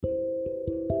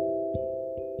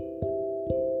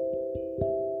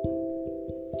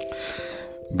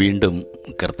വീണ്ടും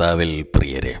കർത്താവിൽ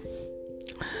പ്രിയരെ,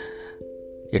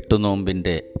 8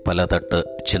 നോമ്പിൻ്റെ പലതട്ട്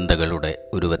ചിന്തകളുടെ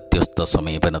ഒരു വ്യത്യസ്ത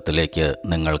സമീപനത്തിലേക്ക്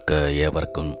നിങ്ങൾക്ക്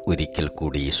ഏവർക്കും ഒരിക്കൽ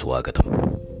കൂടി സ്വാഗതം.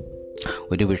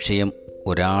 ഒരു വിഷയം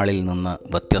ഒരാളിൽ നിന്ന്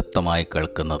വ്യത്യസ്തമായി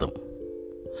കേൾക്കുന്നതും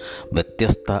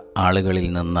വ്യത്യസ്ത ആളുകളിൽ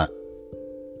നിന്ന്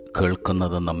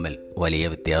കേൾക്കുന്നതും തമ്മിൽ വലിയ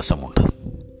വ്യത്യാസമുണ്ട്.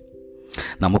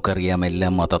 നമുക്കറിയാം, എല്ലാ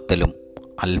മതത്തിലും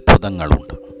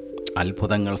അത്ഭുതങ്ങളുണ്ട്.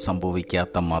 അത്ഭുതങ്ങൾ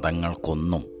സംഭവിക്കാത്ത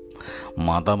മതങ്ങൾക്കൊന്നും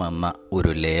മതമെന്ന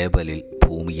ഒരു ലേബലിൽ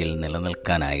ഭൂമിയിൽ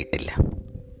നിലനിൽക്കാനായിട്ടില്ല.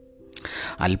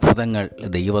 അത്ഭുതങ്ങൾ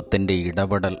ദൈവത്തിൻ്റെ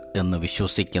ഇടപെടൽ എന്ന്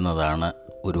വിശ്വസിക്കുന്നതാണ്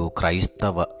ഒരു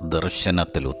ക്രൈസ്തവ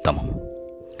ദർശനത്തിൽ ഉത്തമം.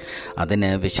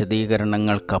 അതിന്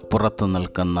വിശദീകരണങ്ങൾക്കപ്പുറത്ത്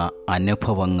നിൽക്കുന്ന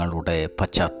അനുഭവങ്ങളുടെ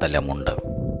പശ്ചാത്തലമുണ്ട്.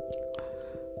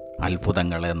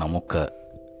 അത്ഭുതങ്ങളെ നമുക്ക്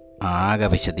ആകെ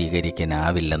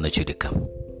വിശദീകരിക്കാനാവില്ലെന്ന് ചുരുക്കം.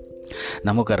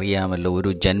 നമുക്കറിയാമല്ലോ,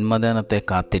 ഒരു ജന്മദിനത്തെ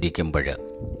കാത്തിരിക്കുമ്പോൾ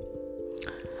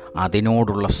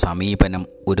അതിനോടുള്ള സമീപനം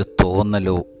ഒരു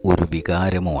തോന്നലോ ഒരു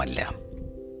വികാരമോ അല്ല.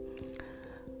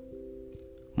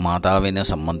 മാതാവിനെ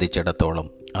സംബന്ധിച്ചിടത്തോളം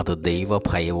അത്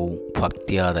ദൈവഭയവും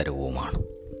ഭക്ത്യാദരവുമാണ്.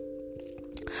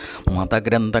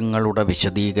 മതഗ്രന്ഥങ്ങളുടെ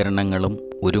വിശദീകരണങ്ങളും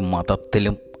ഒരു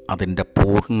മതത്തിലും അതിൻ്റെ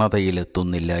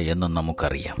പൂർണ്ണതയിലെത്തുന്നില്ല എന്ന്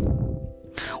നമുക്കറിയാം.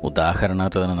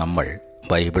 ഉദാഹരണത്തിന് നമ്മൾ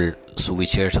ബൈബിൾ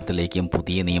സുവിശേഷത്തിലേക്കും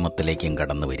പുതിയ നിയമത്തിലേക്കും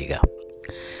കടന്നു വരിക.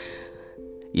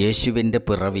 യേശുവിൻ്റെ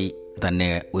പിറവി തന്നെ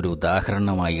ഒരു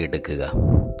ഉദാഹരണമായി എടുക്കുക.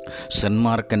 സെൻറ്റ്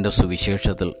മാർക്കിൻ്റെ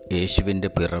സുവിശേഷത്തിൽ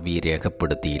യേശുവിൻ്റെ പിറവി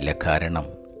രേഖപ്പെടുത്തിയില്ല. കാരണം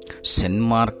സെൻറ്റ്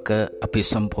മാർക്ക്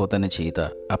അഭിസംബോധന ചെയ്ത,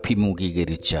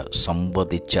 അഭിമുഖീകരിച്ച,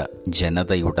 സംവദിച്ച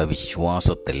ജനതയുടെ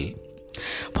വിശ്വാസത്തിൽ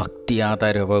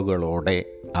ഭക്തിയാദരവുകളോടെ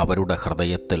അവരുടെ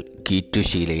ഹൃദയത്തിൽ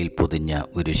കീറ്റുശീലയിൽ പൊതിഞ്ഞ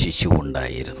ഒരു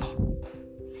ശിശുവുണ്ടായിരുന്നു.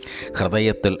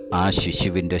 ഹൃദയത്തിൽ ആ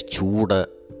ശിശുവിൻ്റെ ചൂട്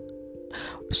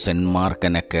സെൻറ്റ്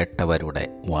മാർക്കിനെ കേട്ടവരുടെ,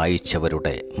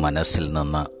 വായിച്ചവരുടെ മനസ്സിൽ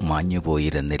നിന്ന്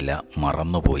മാഞ്ഞുപോയിരുന്നില്ല,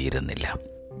 മറന്നുപോയിരുന്നില്ല.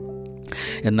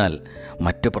 എന്നാൽ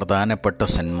മറ്റ് പ്രധാനപ്പെട്ട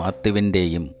സെൻറ്റ്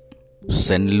മാത്യുവിൻ്റെയും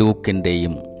സെൻറ്റ്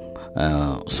ലൂക്കിൻ്റെയും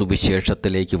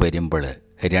സുവിശേഷത്തിലേക്ക് വരുമ്പോൾ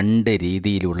 2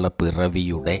 രീതിയിലുള്ള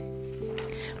പിറവിയുടെ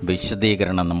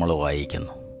വിശദീകരണം നമ്മൾ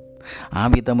വായിക്കുന്നു. ആ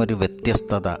വിധമൊരു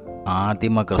വ്യത്യസ്തത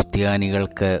ആദിമ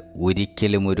ക്രിസ്ത്യാനികൾക്ക്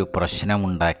ഒരിക്കലും ഒരു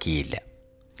പ്രശ്നമുണ്ടാക്കിയില്ല.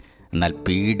 എന്നാൽ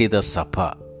പീഡിത സഭ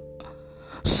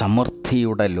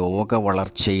സമൃദ്ധിയുടെ ലോക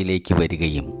വളർച്ചയിലേക്ക്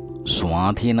വരികയും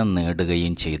സ്വാധീനം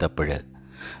നേടുകയും ചെയ്തപ്പോൾ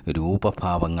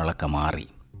രൂപഭാവങ്ങളൊക്കെ മാറി.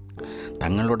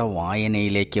 തങ്ങളുടെ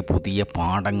വായനയിലേക്ക് പുതിയ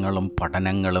പാഠങ്ങളും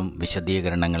പഠനങ്ങളും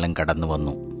വിശദീകരണങ്ങളും കടന്നു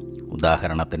വന്നു.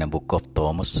 ഉദാഹരണത്തിന് book of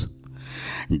Thomas,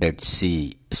 dead see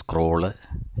scroll,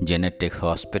 genetic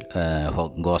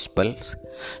gospels,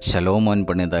 ശലോമോൻ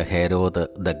പണിത ഹെരോദ്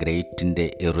ദ ഗ്രേറ്റിൻ്റെ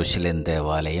യെരുശലേം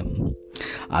ദേവാലയം,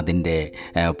 അതിൻ്റെ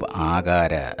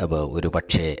ആകാര ഒരു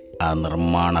പക്ഷേ ആ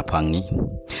നിർമ്മാണ ഭംഗി,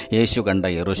 യേശു കണ്ട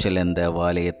യെരുശലേം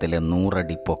ദേവാലയത്തിലെ 100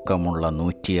 അടി പൊക്കമുള്ള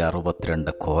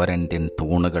 162 കോരന്റിൻ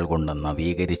തൂണുകൾ കൊണ്ട്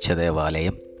നവീകരിച്ച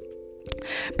ദേവാലയം,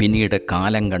 പിന്നീട്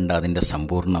കാലം കണ്ട അതിൻ്റെ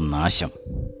സമ്പൂർണ്ണ നാശം.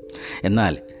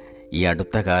 എന്നാൽ ഈ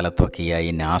അടുത്ത കാലത്തൊക്കെയായി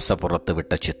നാസ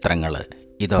പുറത്തുവിട്ട ചിത്രങ്ങൾ,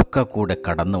 ഇതൊക്കെ കൂടെ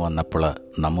കടന്നു വന്നപ്പോൾ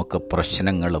നമുക്ക്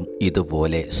പ്രശ്നങ്ങളും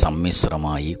ഇതുപോലെ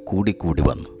സമ്മിശ്രമായി കൂടിക്കൂടി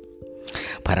വന്നു.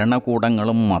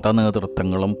 ഭരണകൂടങ്ങളും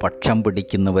മതനേതൃത്വങ്ങളും പക്ഷം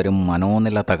പിടിക്കുന്നവരും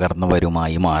മനോനില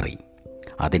തകർന്നവരുമായി മാറി.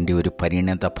 അതിൻ്റെ ഒരു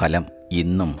പരിണിത ഫലം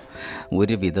ഇന്നും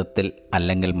ഒരു വിധത്തിൽ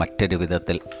അല്ലെങ്കിൽ മറ്റൊരു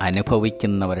വിധത്തിൽ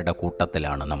അനുഭവിക്കുന്നവരുടെ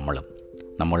കൂട്ടത്തിലാണ് നമ്മളും.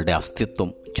 നമ്മളുടെ അസ്തിത്വം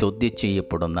ചോദ്യം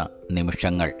ചെയ്യപ്പെടുന്ന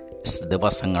നിമിഷങ്ങൾ,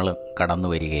 ദിവസങ്ങൾ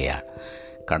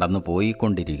കടന്നു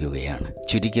പോയിക്കൊണ്ടിരിക്കുകയാണ്.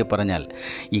 ചുരുക്കി പറഞ്ഞാൽ,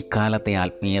 ഈ കാലത്തെ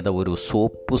ആത്മീയത ഒരു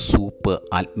സൂപ്പ്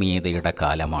ആത്മീയതയുടെ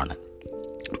കാലമാണ്.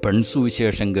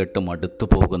 പെൺസുവിശേഷം കേട്ട് മടുത്തു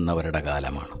പോകുന്നവരുടെ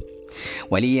കാലമാണ്.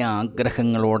 വലിയ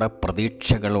ആഗ്രഹങ്ങളോടെ,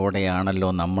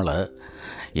 പ്രതീക്ഷകളോടെയാണല്ലോ നമ്മൾ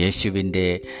യേശുവിൻ്റെ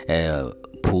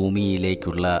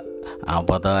ഭൂമിയിലേക്കുള്ള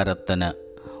അവതാരത്തിന്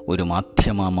ഒരു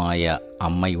മാധ്യമമായ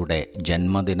അമ്മയുടെ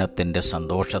ജന്മദിനത്തിൻ്റെ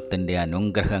സന്തോഷത്തിൻ്റെ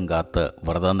അനുഗ്രഹം കാത്ത്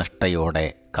വ്രതനിഷ്ഠയോടെ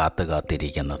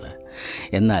കാത്തിരിക്കുന്നത്.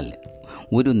 എന്നാൽ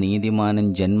ഒരു നീതിമാനും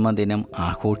ജന്മദിനം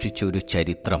ആഘോഷിച്ചൊരു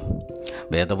ചരിത്രം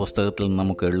വേദപുസ്തകത്തിൽ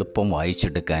നമുക്ക് എളുപ്പം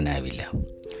വായിച്ചെടുക്കാനാവില്ല.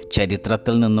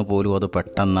 ചരിത്രത്തിൽ നിന്ന് പോലും അത്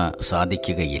പെട്ടെന്ന്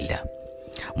സാധിക്കുകയില്ല.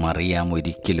 മറിയാം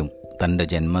ഒരിക്കലും തൻ്റെ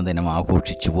ജന്മദിനം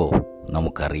ആഘോഷിച്ചുവോ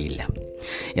നമുക്കറിയില്ല.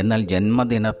 എന്നാൽ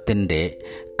ജന്മദിനത്തിൻ്റെ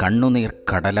കണ്ണുനീർ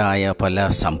കടലായ പല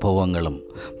സംഭവങ്ങളും,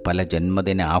 പല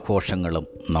ജന്മദിന ആഘോഷങ്ങളും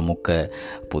നമുക്ക്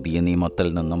പുതിയ നിയമത്തിൽ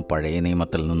നിന്നും പഴയ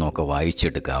നിയമത്തിൽ നിന്നുമൊക്കെ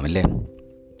വായിച്ചെടുക്കാമല്ലേ.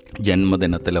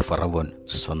 ജന്മദിനത്തിലെ ഫറവോൻ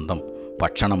സ്വന്തം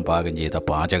ഭക്ഷണം പാകം ചെയ്ത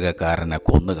പാചകക്കാരനെ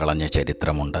കൊന്നുകളഞ്ഞ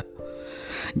ചരിത്രമുണ്ട്.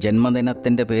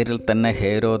 ജന്മദിനത്തിൻ്റെ പേരിൽ തന്നെ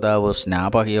ഹേരോദാവ്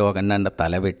സ്നാപകയോഹന്നാൻ്റെ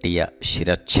തലവെട്ടിയ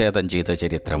ശിരച്ഛേദം ചെയ്ത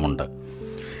ചരിത്രമുണ്ട്.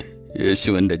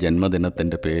 യേശുവിൻ്റെ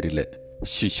ജന്മദിനത്തിൻ്റെ പേരിൽ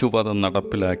ശിശുവധം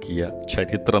നടപ്പിലാക്കിയ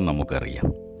ചരിത്രം നമുക്കറിയാം.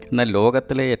 എന്നാൽ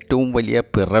ലോകത്തിലെ ഏറ്റവും വലിയ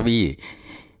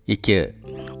പിറവിക്ക്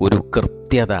ഒരു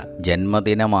കൃത്യത,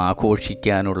 ജന്മദിനം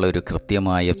ആഘോഷിക്കാനുള്ള ഒരു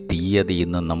കൃത്യമായ തീയതി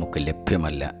ഇന്ന് നമുക്ക്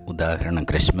ലഭ്യമല്ല. ഉദാഹരണം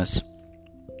ക്രിസ്മസ്.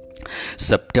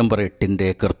 സെപ്റ്റംബർ 8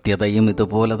 കൃത്യതയും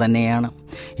ഇതുപോലെ തന്നെയാണ്.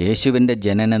 യേശുവിൻ്റെ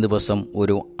ജനന ദിവസം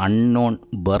ഒരു അൺനോൺ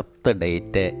ബർത്ത്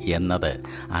ഡേറ്റ് എന്നത്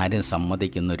ആരും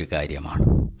സമ്മതിക്കുന്നൊരു കാര്യമാണ്.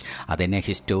 അതിനെ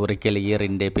ഹിസ്റ്റോറിക്കൽ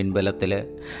ഇയറിൻ്റെ പിൻബലത്തിൽ,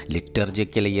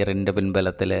 ലിറ്റർജിക്കൽ ഇയറിൻ്റെ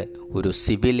പിൻബലത്തിൽ, ഒരു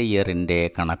സിവിൽ ഇയറിൻ്റെ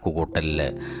കണക്കുകൂട്ടലിൽ,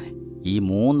 ഈ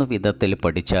 3 വിധത്തിൽ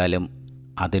പഠിച്ചാലും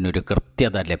അതിനൊരു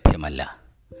കൃത്യത ലഭ്യമല്ല.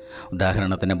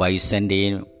 ഉദാഹരണത്തിന്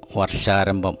ബൈസൻ്റെയും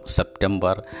വർഷാരംഭം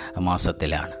സെപ്റ്റംബർ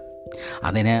മാസത്തിലാണ്.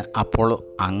 അതിന് അപ്പോൾ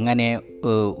അങ്ങനെ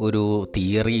ഒരു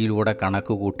തിയറിയിലൂടെ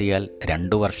കണക്ക് കൂട്ടിയാൽ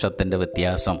 2 വർഷത്തിൻ്റെ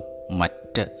വ്യത്യാസം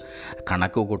മറ്റ്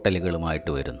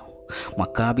കണക്കുകൂട്ടലുകളുമായിട്ട് വരുന്നു.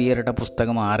 മക്കാബിയരുടെ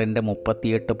പുസ്തകം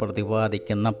 6:38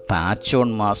 പ്രതിപാദിക്കുന്ന പാച്ചോൺ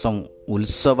മാസം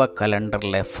ഉത്സവ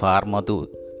കലണ്ടറിലെ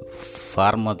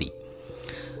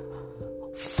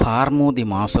ഫാർമോദി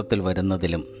മാസത്തിൽ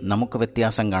വരുന്നതിലും നമുക്ക്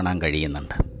വ്യത്യാസം കാണാൻ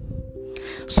കഴിയുന്നുണ്ട്.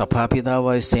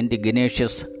 സഭാപിതാവായ സെൻറ്റ്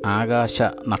ഇഗ്നേഷ്യസ് ആകാശ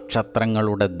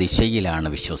നക്ഷത്രങ്ങളുടെ ദിശയിലാണ്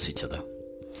വിശ്വസിച്ചത്.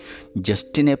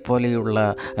 ജസ്റ്റിനെ പോലെയുള്ള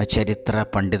ചരിത്ര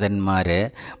പണ്ഡിതന്മാർ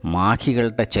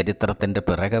മാഹികളുടെ ചരിത്രത്തിൻ്റെ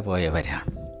പിറകെ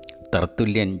പോയവരാണ്.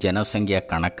 തർത്തുല്യൻ ജനസംഖ്യ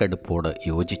കണക്കെടുപ്പോട്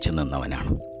യോജിച്ചു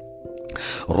നിന്നവനാണ്.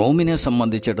 റോമിനെ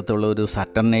സംബന്ധിച്ചിടത്തോളം ഒരു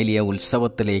സാറ്റർനേലിയ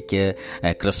ഉത്സവത്തിലേക്ക്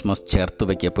ക്രിസ്മസ് ചേർത്ത്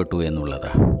വയ്ക്കപ്പെട്ടു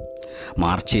എന്നുള്ളത്.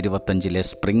 മാർച്ച് 25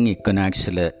 സ്പ്രിംഗ്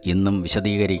ഇക്വനാക്സിൽ ഇന്നും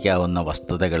വിശദീകരിക്കാവുന്ന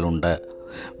വസ്തുതകളുണ്ട്.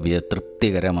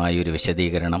 തൃപ്തികരമായൊരു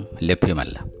വിശദീകരണം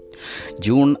ലഭ്യമല്ല.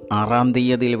 ജൂൺ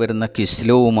 6 വരുന്ന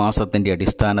കിസ്ലോവ് മാസത്തിൻ്റെ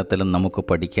അടിസ്ഥാനത്തിലും നമുക്ക്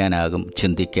പഠിക്കാനാകും,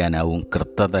 ചിന്തിക്കാനാവും.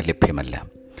 കൃത്യത ലഭ്യമല്ല.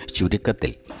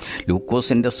 ചുരുക്കത്തിൽ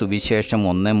ലൂക്കോസിൻ്റെ സുവിശേഷം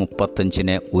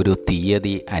 1:35 ഒരു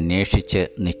തീയതി അന്വേഷിച്ച്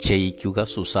നിശ്ചയിക്കുക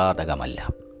സുസാധകമല്ല.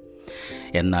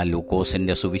 എന്നാൽ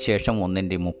ലൂക്കോസിൻ്റെ സുവിശേഷം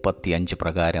 1:35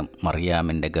 പ്രകാരം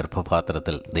മറിയാമിൻ്റെ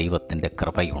ഗർഭപാത്രത്തിൽ ദൈവത്തിൻ്റെ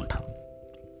കൃപയുണ്ട്.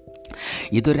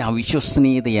 ഇതൊരു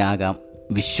അവിശ്വസനീയതയാകാം.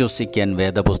 വിശ്വസിക്കാൻ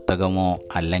വേദപുസ്തകമോ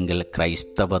അല്ലെങ്കിൽ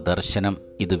ക്രൈസ്തവ ദർശനം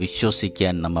ഇത്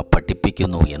വിശ്വസിക്കാൻ നമ്മെ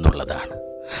പഠിപ്പിക്കുന്നു എന്നുള്ളതാണ്.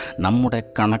 നമ്മുടെ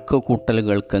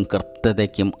കണക്കുകൂട്ടലുകൾക്കും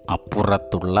കൃത്യതയ്ക്കും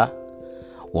അപ്പുറത്തുള്ള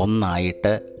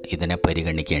ഒന്നായിട്ട് ഇതിനെ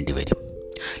പരിഗണിക്കേണ്ടി വരും.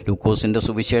 ലൂക്കോസിൻ്റെ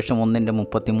സുവിശേഷം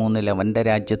 1:33 അവൻ്റെ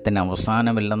രാജ്യത്തിന്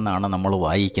അവസാനമില്ലെന്നാണ് നമ്മൾ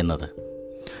വായിക്കുന്നത്.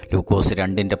 ലൂക്കോസ്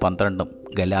 2:12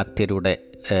 ഗലാത്യരുടെ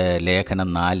ലേഖനം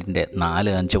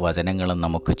 4:4-5 വചനങ്ങളും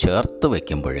നമുക്ക് ചേർത്ത്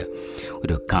വയ്ക്കുമ്പോൾ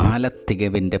ഒരു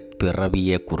കാലത്തികവിൻ്റെ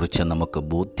പിറവിയെക്കുറിച്ച് നമുക്ക്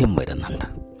ബോധ്യം വരുന്നുണ്ട്.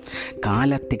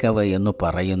 കാലത്തികവ് എന്ന്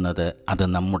പറയുന്നത് അത്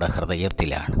നമ്മുടെ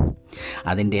ഹൃദയത്തിലാണ്.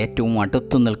 അതിൻ്റെ ഏറ്റവും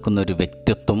അടുത്തു നിൽക്കുന്നൊരു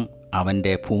വ്യക്തിത്വം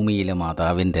അവൻ്റെ ഭൂമിയിലെ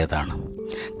മാതാവിൻ്റേതാണ്.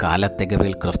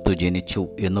 കാലത്തികവിൽ ക്രിസ്തു ജനിച്ചു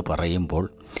എന്ന് പറയുമ്പോൾ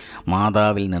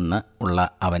മാതാവിൽ നിന്ന് ഉള്ള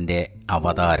അവൻ്റെ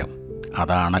അവതാരം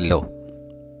അതാണല്ലോ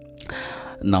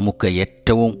നമുക്ക്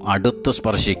ഏറ്റവും അടുത്ത്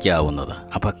സ്പർശിക്കാവുന്നത്.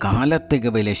 അപ്പോൾ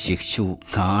കാലത്തികവിലെ ശിശു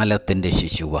കാലത്തിൻ്റെ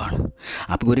ശിശുവാണ്.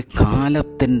 അപ്പോൾ ഒരു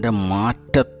കാലത്തിൻ്റെ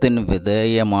മാറ്റത്തിന്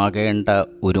വിധേയമാകേണ്ട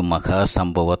ഒരു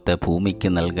മഹാസംഭവത്തെ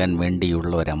ഭൂമിക്ക് നൽകാൻ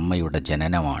വേണ്ടിയുള്ള ഒരമ്മയുടെ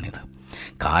ജനനമാണിത്.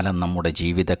 കാലം നമ്മുടെ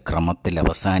ജീവിതക്രമത്തിൽ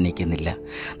അവസാനിക്കുന്നില്ല.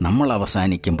 നമ്മൾ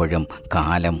അവസാനിക്കുമ്പോഴും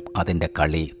കാലം അതിൻ്റെ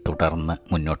കളി തുടർന്ന്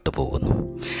മുന്നോട്ട് പോകുന്നു.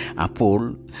 അപ്പോൾ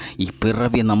ഈ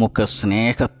പിറവി നമുക്ക്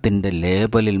സ്നേഹത്തിൻ്റെ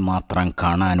ലേബലിൽ മാത്രം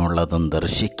കാണാനുള്ളതും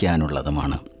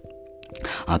ദർശിക്കാനുള്ളതുമാണ്.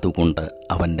 അതുകൊണ്ട്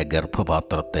അവൻ്റെ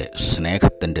ഗർഭപാത്രത്തെ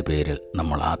സ്നേഹത്തിൻ്റെ പേരിൽ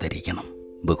നമ്മൾ ആദരിക്കണം,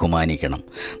 ബഹുമാനിക്കണം.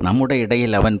 നമ്മുടെ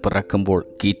ഇടയിൽ അവൻ പിറക്കുമ്പോൾ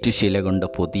കീറ്റുശില കൊണ്ട്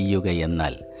പൊതിയുക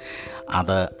എന്നാൽ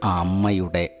അത് ആ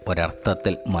അമ്മയുടെ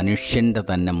ഒരർത്ഥത്തിൽ മനുഷ്യൻ്റെ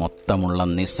തന്നെ മൊത്തമുള്ള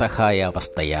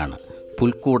നിസ്സഹായാവസ്ഥയാണ്.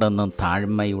 പുൽക്കൂടെന്നും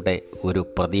താഴ്മയുടെ ഒരു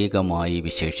പ്രതീകമായി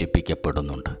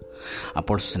വിശേഷിപ്പിക്കപ്പെടുന്നുണ്ട്.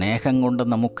 അപ്പോൾ സ്നേഹം കൊണ്ട്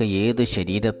നമുക്ക് ഏത്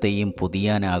ശരീരത്തെയും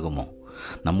പൊതിയാനാകുമോ?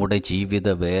 നമ്മുടെ ജീവിത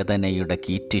വേദനയുടെ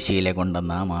കീറ്റുശീല കൊണ്ട്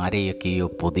നാം ആരെയൊക്കെയോ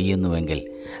പൊതിയുന്നുവെങ്കിൽ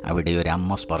അവിടെ ഒരു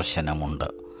അമ്മ സ്പർശനമുണ്ട്.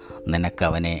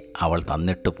 നിനക്കവനെ അവൾ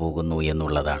തന്നിട്ട് പോകുന്നു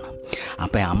എന്നുള്ളതാണ്.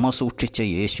 അപ്പം അമ്മ സൂക്ഷിച്ച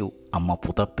യേശു, അമ്മ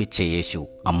പുതപ്പിച്ച യേശു,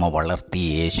 അമ്മ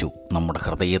വളർത്തിയ യേശു നമ്മുടെ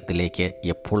ഹൃദയത്തിലേക്ക്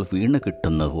എപ്പോൾ വീണ്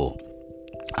കിട്ടുന്നുവോ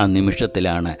ആ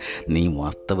നിമിഷത്തിലാണ് നീ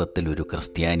വാസ്തവത്തിൽ ഒരു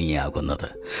ക്രിസ്ത്യാനിയാകുന്നത്.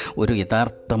 ഒരു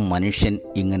യഥാർത്ഥ മനുഷ്യൻ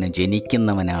ഇങ്ങനെ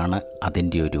ജനിക്കുന്നവനാണ്.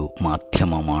 അതിൻ്റെ ഒരു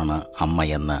മാധ്യമമാണ്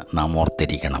അമ്മയെന്ന് നാം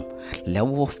ഓർത്തിരിക്കണം.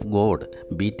 Love of God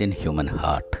beat in human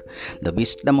heart, the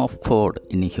wisdom of God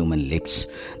in human lips,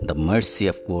 the mercy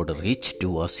of God reach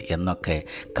to us എന്നൊക്കെ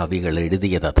കവികൾ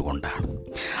എഴുതിയത് അതുകൊണ്ടാണ്.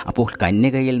 അപ്പോൾ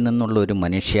കന്യകയിൽ നിന്നുള്ള ഒരു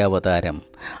മനുഷ്യാവതാരം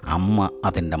അമ്മ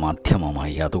അതിൻ്റെ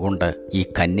മാധ്യമമായി. അതുകൊണ്ട് ഈ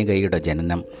കന്യകയുടെ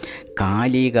ജനനം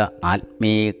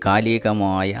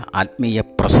കാലികമായ ആത്മീയ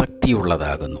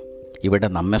പ്രസക്തിയുള്ളതാകുന്നു. ഇവിടെ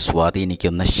നമ്മെ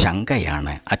സ്വാധീനിക്കുന്ന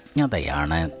ശങ്കയാണ്,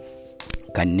 അജ്ഞതയാണ്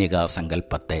കന്യകാ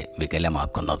സങ്കല്പത്തെ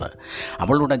വികലമാക്കുന്നത്.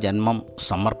 അവളുടെ ജന്മം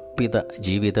സമർപ്പിത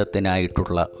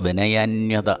ജീവിതത്തിനായിട്ടുള്ള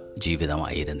വിനയാന്യത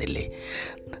ജീവിതമായിരുന്നില്ലേ?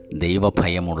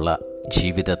 ദൈവഭയമുള്ള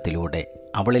ജീവിതത്തിലൂടെ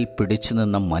അവളിൽ പിടിച്ചു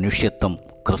നിന്ന മനുഷ്യത്വം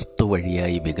ക്രിസ്തു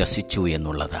വഴിയായി വികസിച്ചു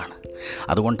എന്നുള്ളതാണ്.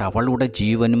 അതുകൊണ്ട് അവളുടെ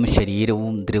ജീവനും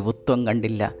ശരീരവും ദ്രവത്വം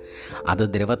കണ്ടില്ല. അത്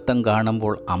ദ്രവത്വം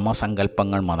കാണുമ്പോൾ അമ്മ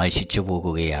സങ്കല്പങ്ങൾ നശിച്ചു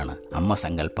പോകുകയാണ്, അമ്മ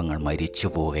സങ്കല്പങ്ങൾ മരിച്ചു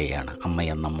പോവുകയാണ്, അമ്മ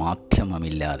എന്ന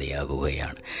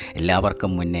മാധ്യമമില്ലാതെയാകുകയാണ്.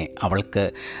 എല്ലാവർക്കും മുന്നേ അവൾക്ക്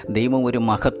ദൈവം ഒരു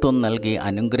മഹത്വം നൽകി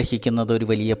അനുഗ്രഹിക്കുന്നത് ഒരു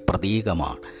വലിയ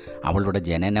പ്രതീകമാണ്. അവളുടെ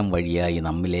ജനനം വഴിയായി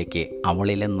നമ്മിലേക്ക്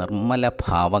അവളിലെ നിർമ്മല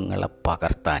ഭാവങ്ങളെ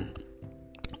പകർത്താൻ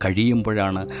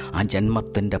കഴിയുമ്പോഴാണ് ആ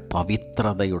ജന്മത്തിൻ്റെ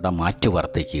പവിത്രതയുടെ മാറ്റു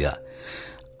വർദ്ധിക്കുക.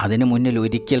 അതിനു മുന്നിൽ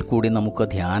ഒരിക്കൽ കൂടി നമുക്ക്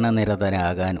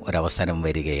ധ്യാനനിരതരാകാൻ ഒരവസരം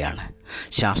വരികയാണ്.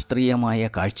 ശാസ്ത്രീയമായ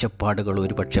കാഴ്ചപ്പാടുകൾ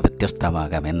ഒരുപക്ഷെ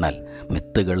വ്യത്യസ്തമാകാം, എന്നാൽ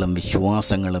മിത്തുകളും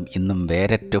വിശ്വാസങ്ങളും ഇന്നും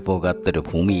വേരറ്റു പോകാത്തൊരു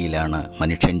ഭൂമിയിലാണ്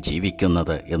മനുഷ്യൻ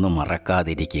ജീവിക്കുന്നത് എന്ന്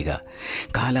മറക്കാതിരിക്കുക.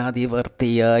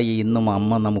 കാലാതിവർത്തിയായി ഇന്നും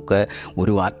അമ്മ നമുക്ക്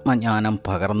ഒരു ആത്മജ്ഞാനം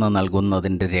പകർന്നു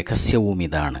നൽകുന്നതിൻ്റെ രഹസ്യവും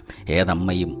ഇതാണ്.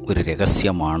 ഏതമ്മയും ഒരു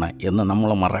രഹസ്യമാണ് എന്ന്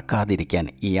നമ്മൾ മറക്കാതിരിക്കാൻ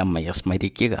ഈ അമ്മയെ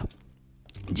സ്മരിക്കുക.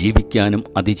 ജീവിക്കാനും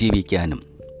അതിജീവിക്കാനും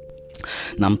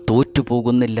നാം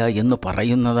തോറ്റുപോകുന്നില്ല എന്ന്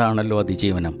പറയുന്നതാണല്ലോ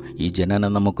അതിജീവനം. ഈ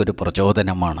ജനനം നമുക്കൊരു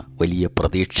പ്രചോദനമാണ്, വലിയ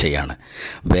പ്രതീക്ഷയാണ്.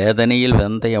 വേദനയിൽ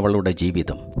വെന്ത അവളുടെ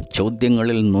ജീവിതം,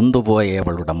 ചോദ്യങ്ങളിൽ നൊന്തുപോയ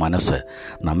അവളുടെ മനസ്സ്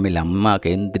നമ്മിൽ അമ്മ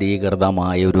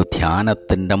കേന്ദ്രീകൃതമായ ഒരു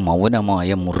ധ്യാനത്തിൻ്റെ മൗനമായ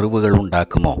മുറിവുകൾ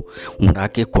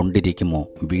ഉണ്ടാക്കിക്കൊണ്ടിരിക്കുമോ?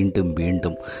 വീണ്ടും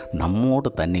വീണ്ടും നമ്മോട്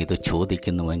തന്നെ ഇത്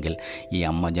ചോദിക്കുന്നുവെങ്കിൽ ഈ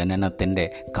അമ്മ ജനനത്തിൻ്റെ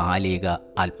കാലിക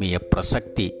ആത്മീയ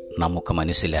പ്രസക്തി നമുക്ക്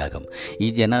മനസ്സിലാകും. ഈ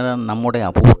ജനനം നമ്മുടെ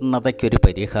അപൂർണതയ്ക്കൊരു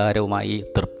പരിഹാരവുമായി,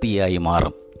 തൃപ്തിയായി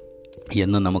മാറും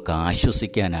എന്ന് നമുക്ക്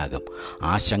ആശ്വസിക്കാനാകും.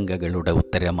 ആശങ്കകളുടെ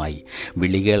ഉത്തരമായി,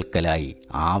 വിളികേൾക്കലായി,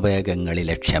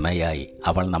 ആവേഗങ്ങളിലെ ക്ഷമയായി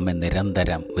അവൾ നമ്മെ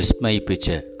നിരന്തരം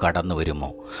വിസ്മയിപ്പിച്ച് കടന്നു വരുമോ?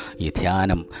 ഈ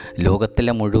ധ്യാനം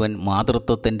ലോകത്തിലെ മുഴുവൻ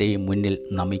മാതൃത്വത്തിൻ്റെയും മുന്നിൽ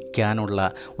നമിക്കാനുള്ള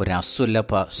ഒരു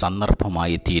അസുലഭ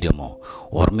സന്ദർഭമായി തീരുമോ?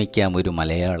 ഓർമ്മിക്കാം ഒരു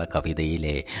മലയാള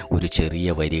കവിതയിലെ ഒരു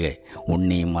ചെറിയ വരിക: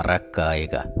 ഉണ്ണി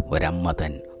മറക്കായക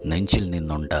ഒരമ്മതൻ നെഞ്ചിൽ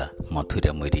നിന്നുണ്ട്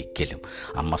മധുരമൊരിക്കലും.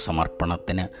 അമ്മ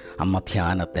സമർപ്പണത്തിന്, അമ്മ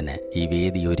ധ്യാനത്തിന് ഈ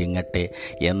വേദി ഒരുങ്ങട്ടെ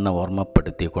എന്ന്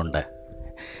ഓർമ്മപ്പെടുത്തിക്കൊണ്ട്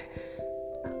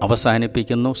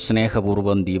അവസാനിപ്പിക്കുന്നു.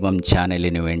 സ്നേഹപൂർവ്വം ദീപം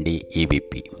ചാനലിനു വേണ്ടി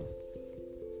EVP.